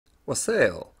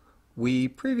Wassail. We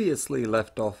previously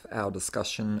left off our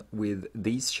discussion with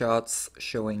these charts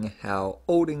showing how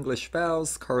Old English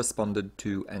vowels corresponded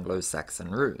to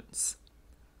Anglo-Saxon runes.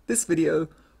 This video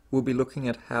we'll be looking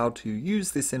at how to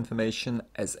use this information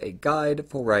as a guide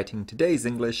for writing today's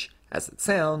English as it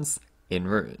sounds in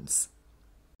runes.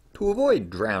 To avoid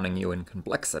drowning you in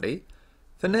complexity,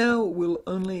 for now we'll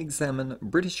only examine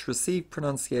British received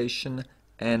pronunciation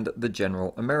and the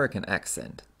general American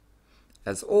accent.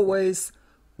 As always,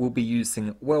 we'll be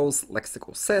using Wells'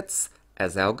 lexical sets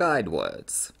as our guide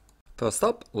words. First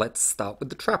up, let's start with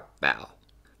the trap vowel.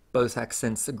 Both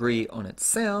accents agree on its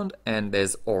sound, and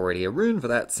there's already a rune for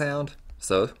that sound,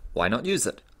 so why not use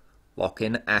it? Lock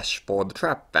in ash for the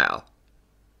trap vowel.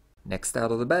 Next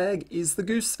out of the bag is the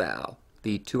goose vowel.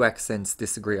 The two accents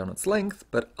disagree on its length,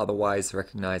 but otherwise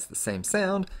recognize the same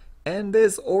sound, and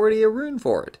there's already a rune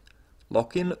for it.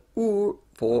 Lock in ur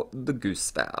for the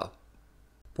goose vowel.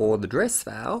 For the dress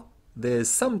vowel, there's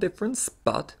some difference,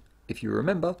 but if you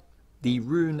remember, the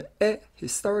rune e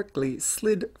historically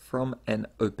slid from an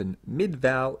open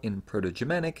mid-vowel in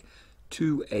Proto-Germanic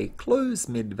to a closed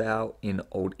mid-vowel in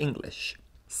Old English.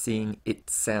 Seeing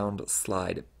its sound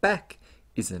slide back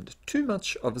isn't too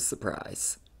much of a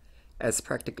surprise. As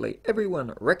practically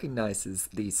everyone recognizes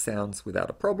these sounds without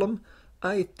a problem,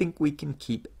 I think we can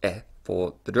keep e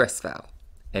for the dress vowel.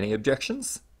 Any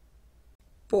objections?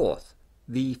 Fourth,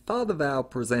 the father vowel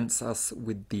presents us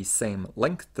with the same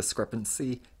length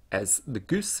discrepancy as the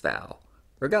goose vowel.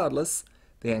 Regardless,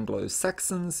 the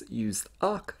Anglo-Saxons used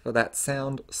arc for that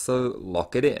sound, so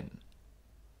lock it in.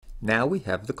 Now we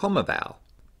have the comma vowel.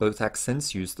 Both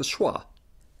accents use the schwa.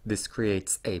 This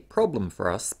creates a problem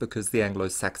for us because the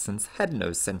Anglo-Saxons had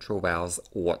no central vowels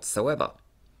whatsoever.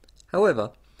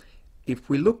 However, if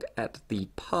we look at the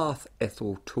path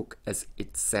Ethel took as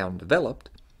its sound developed,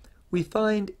 we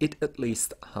find it at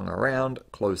least hung around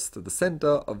close to the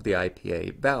center of the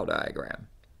IPA vowel diagram.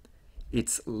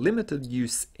 Its limited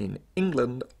use in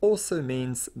England also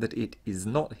means that it is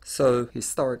not so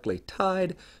historically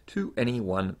tied to any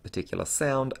one particular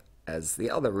sound as the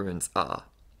other runes are.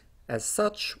 As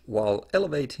such, while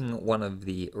elevating one of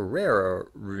the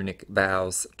rarer runic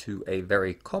vowels to a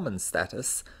very common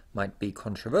status might be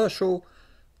controversial,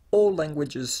 all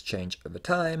languages change over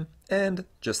time, and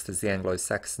just as the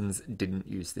Anglo-Saxons didn't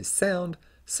use this sound,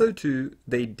 so too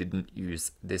they didn't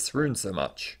use this rune so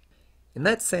much. In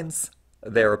that sense,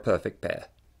 they're a perfect pair.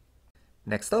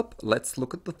 Next up, let's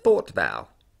look at the thought vowel.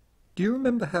 Do you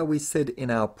remember how we said in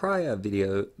our prior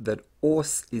video that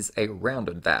ors is a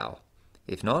rounded vowel?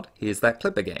 If not, here's that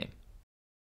clip again.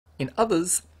 In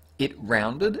others, it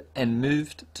rounded and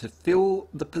moved to fill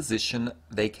the position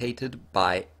vacated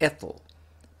by Ethel,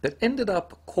 but ended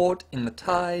up caught in the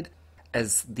tide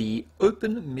as the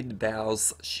open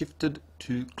mid-vowels shifted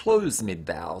to closed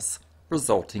mid-vowels,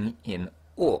 resulting in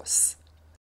ors.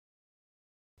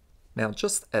 Now,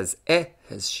 just as e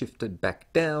has shifted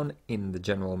back down in the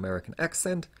general American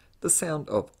accent, the sound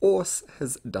of ors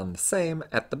has done the same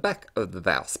at the back of the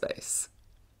vowel space.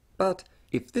 But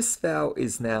if this vowel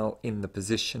is now in the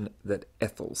position that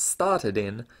Ethel started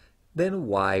in, then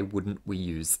why wouldn't we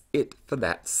use it for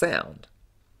that sound?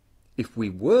 If we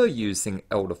were using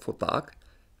elder futhorc,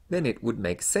 then it would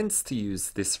make sense to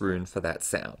use this rune for that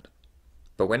sound.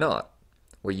 But we're not.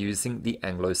 We're using the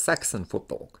Anglo-Saxon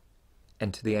futhorc.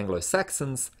 And to the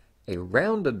Anglo-Saxons, a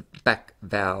rounded back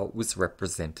vowel was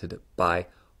represented by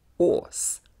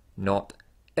ors, not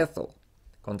Ethel.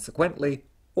 Consequently,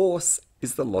 ors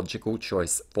is the logical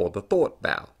choice for the thought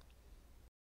vowel.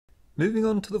 Moving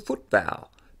on to the foot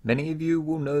vowel. Many of you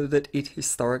will know that it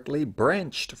historically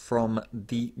branched from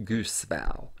the goose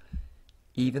vowel.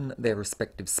 Even their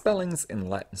respective spellings in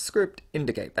Latin script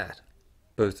indicate that.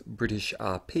 Both British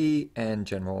RP and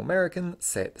General American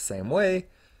say it the same way,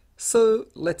 so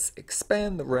let's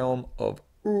expand the realm of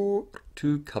ur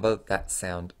to cover that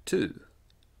sound too.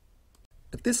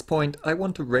 At this point, I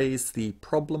want to raise the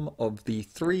problem of the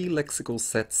three lexical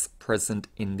sets present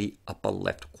in the upper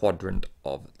left quadrant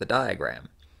of the diagram.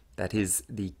 That is,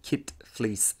 the kit,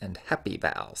 fleece, and happy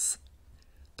vowels.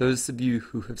 Those of you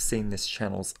who have seen this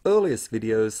channel's earliest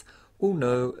videos will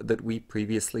know that we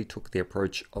previously took the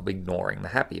approach of ignoring the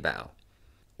happy vowel.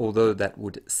 Although that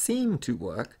would seem to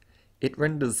work, it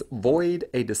renders void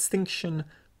a distinction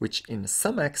which in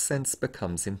some accents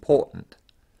becomes important.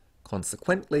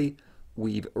 Consequently,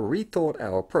 we've rethought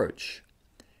our approach.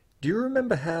 Do you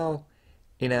remember how,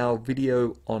 in our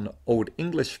video on Old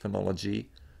English phonology,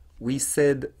 we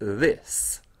said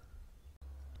this?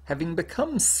 Having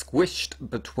become squished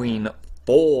between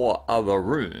 4 other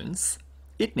runes,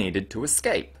 it needed to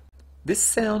escape. This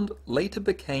sound later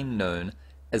became known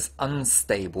as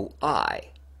unstable I.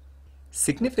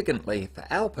 Significantly for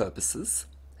our purposes,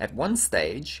 at one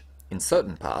stage, in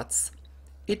certain parts,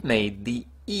 it made the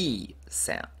E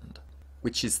sound,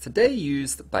 which is today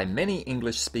used by many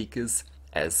English speakers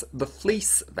as the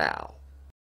fleece vowel.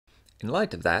 In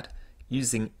light of that,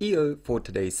 using EO for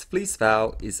today's fleece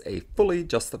vowel is a fully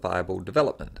justifiable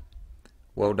development.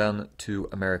 Well done to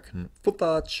American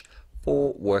futhorc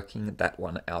for working that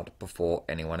one out before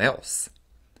anyone else.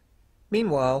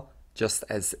 Meanwhile, just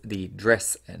as the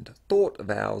dress and thought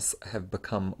vowels have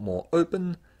become more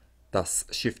open, thus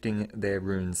shifting their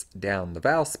runes down the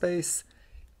vowel space,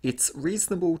 it's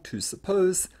reasonable to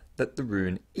suppose that the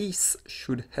rune is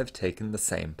should have taken the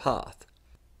same path.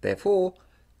 Therefore,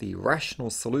 the rational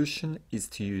solution is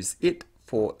to use it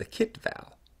for the kit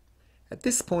vowel. At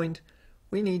this point,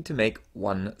 we need to make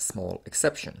one small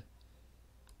exception.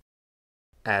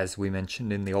 As we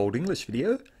mentioned in the Old English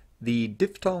video, the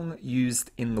diphthong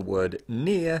used in the word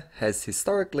near has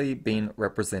historically been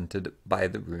represented by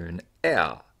the rune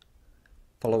er.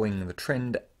 Following the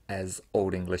trend as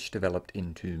Old English developed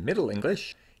into Middle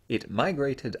English, it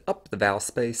migrated up the vowel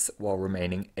space while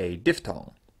remaining a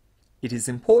diphthong. It is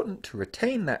important to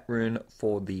retain that rune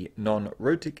for the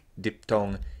non-rhotic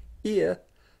diphthong ear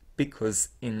because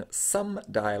in some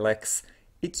dialects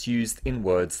it's used in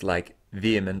words like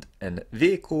vehement and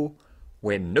vehicle,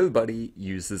 where nobody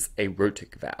uses a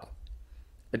rhotic vowel.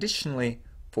 Additionally,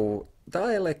 for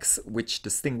dialects which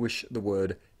distinguish the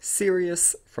word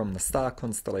Sirius from the star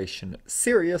constellation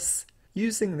Sirius,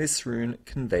 using this rune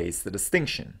conveys the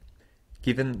distinction.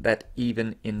 Given that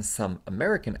even in some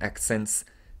American accents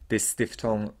this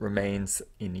diphthong remains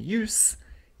in use,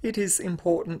 it is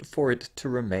important for it to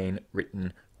remain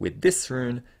written with this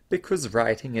rune because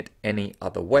writing it any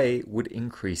other way would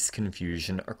increase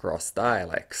confusion across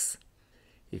dialects.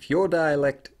 If your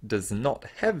dialect does not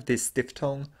have this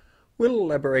diphthong, we'll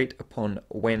elaborate upon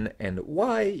when and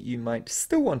why you might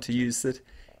still want to use it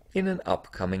in an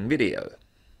upcoming video.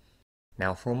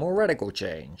 Now for a more radical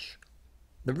change.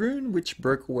 The rune which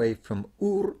broke away from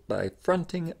ur by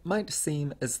fronting might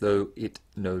seem as though it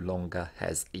no longer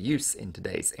has a use in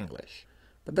today's English,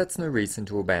 but that's no reason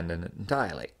to abandon it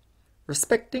entirely.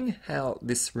 Respecting how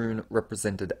this rune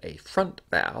represented a front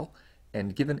vowel,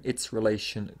 and given its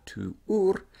relation to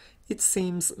ur, it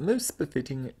seems most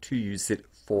befitting to use it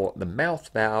for the mouth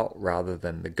vowel rather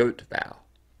than the goat vowel.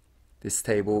 This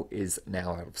table is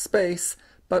now out of space,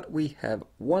 but we have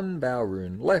one vowel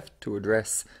rune left to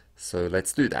address, so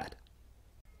let's do that.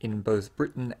 In both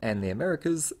Britain and the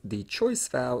Americas, the choice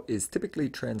vowel is typically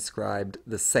transcribed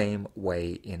the same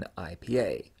way in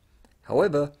IPA.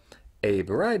 However, a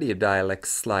variety of dialects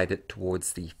slide it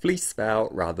towards the fleece vowel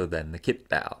rather than the kit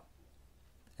vowel.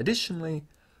 Additionally,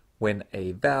 when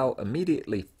a vowel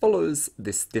immediately follows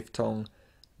this diphthong,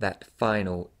 that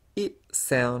final it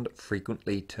sound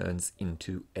frequently turns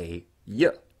into a y.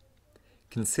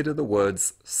 Consider the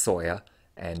words sawyer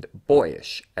and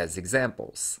boyish as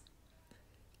examples.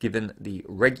 Given the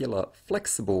regular,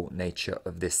 flexible nature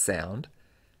of this sound,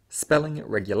 spelling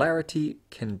regularity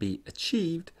can be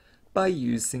achieved by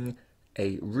using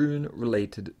a rune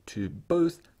related to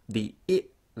both the I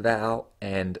vowel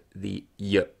and the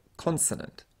Y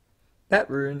consonant. That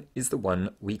rune is the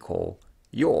one we call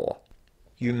yaw.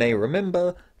 You may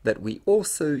remember that we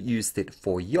also used it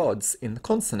for yods in the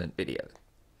consonant video.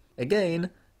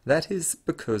 Again, that is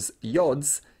because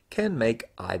yods can make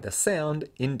either sound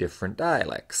in different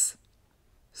dialects.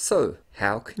 So,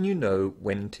 how can you know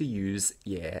when to use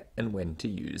yeah and when to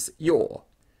use yaw?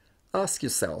 Ask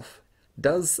yourself,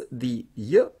 does the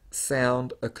y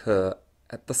sound occur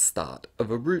at the start of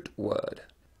a root word?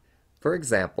 For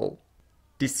example,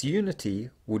 disunity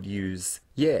would use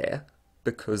yeah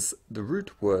because the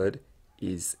root word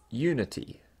is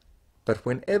unity. But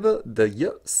whenever the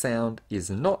y sound is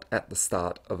not at the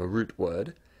start of a root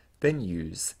word, then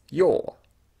use yaw.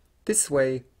 This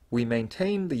way, we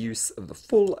maintain the use of the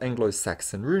full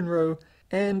Anglo-Saxon rune row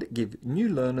and give new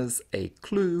learners a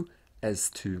clue as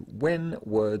to when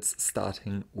words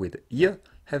starting with y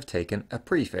have taken a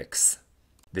prefix.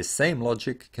 This same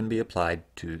logic can be applied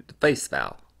to the face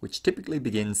vowel, which typically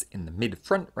begins in the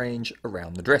mid-front range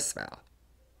around the dress vowel.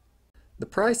 The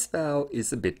price vowel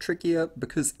is a bit trickier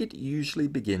because it usually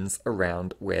begins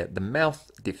around where the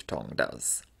mouth diphthong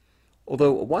does.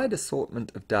 Although a wide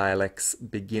assortment of dialects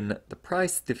begin the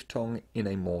price diphthong in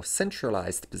a more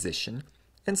centralized position,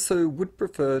 and so would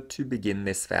prefer to begin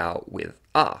this vowel with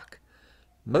arc.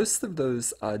 Most of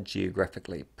those are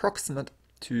geographically proximate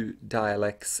to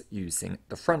dialects using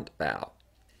the front vowel.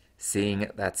 Seeing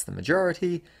that's the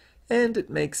majority, and it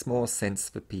makes more sense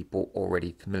for people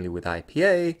already familiar with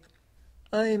IPA,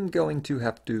 I'm going to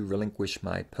have to relinquish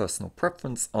my personal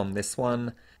preference on this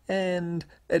one and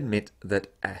admit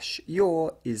that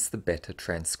Ash-Yor is the better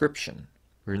transcription.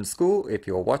 Rune School, if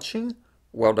you're watching,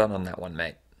 well done on that one,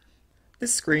 mate.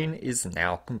 This screen is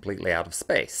now completely out of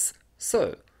space.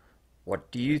 So, what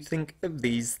do you think of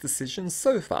these decisions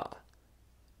so far?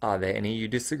 Are there any you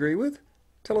disagree with?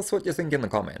 Tell us what you think in the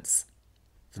comments.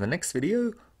 For the next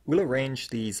video, we'll arrange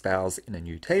these vowels in a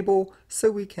new table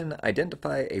so we can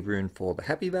identify a rune for the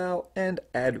happy vowel and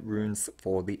add runes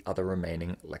for the other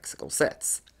remaining lexical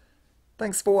sets.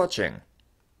 Thanks for watching.